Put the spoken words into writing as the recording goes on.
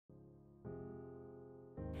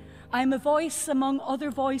I am a voice among other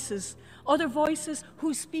voices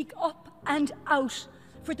who speak up and out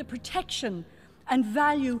for the protection and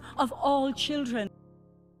value of all children.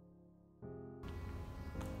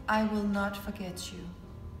 I will not forget you.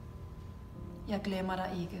 Jeg glemmer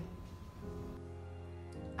dig ikke.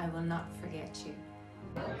 I will not forget you.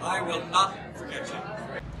 I will not forget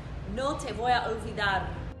you. No te voy a olvidar.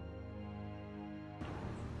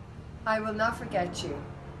 I will not forget you.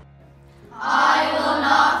 I will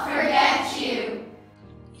not forget you.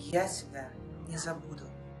 Я себя не забуду.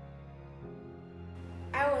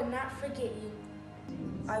 I will not forget you.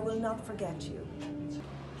 I will not forget you.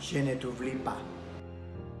 Je ne t'oublie pas.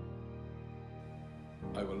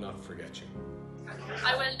 I will not forget you.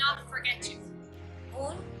 I will not forget you.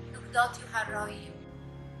 Un nukdat you harroyu.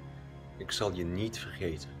 Ik zal je niet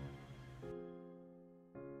vergeten.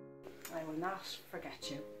 I will not forget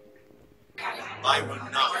you. I will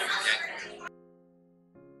not forget you.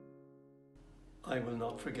 I will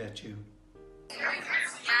not forget you.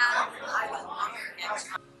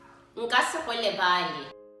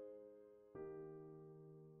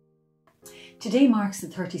 Today marks the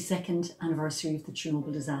 32nd anniversary of the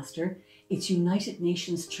Chernobyl disaster. It's United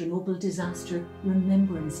Nations Chernobyl Disaster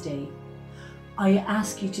Remembrance Day. I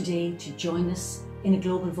ask you today to join us in a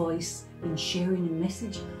global voice in sharing a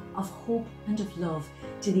message of hope and of love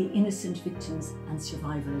to the innocent victims and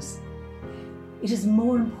survivors. It is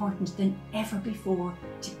more important than ever before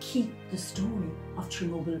to keep the story of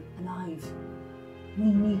Chernobyl alive. We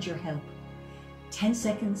need your help. 10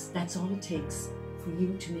 seconds, that's all it takes for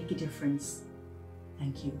you to make a difference.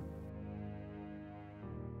 Thank you.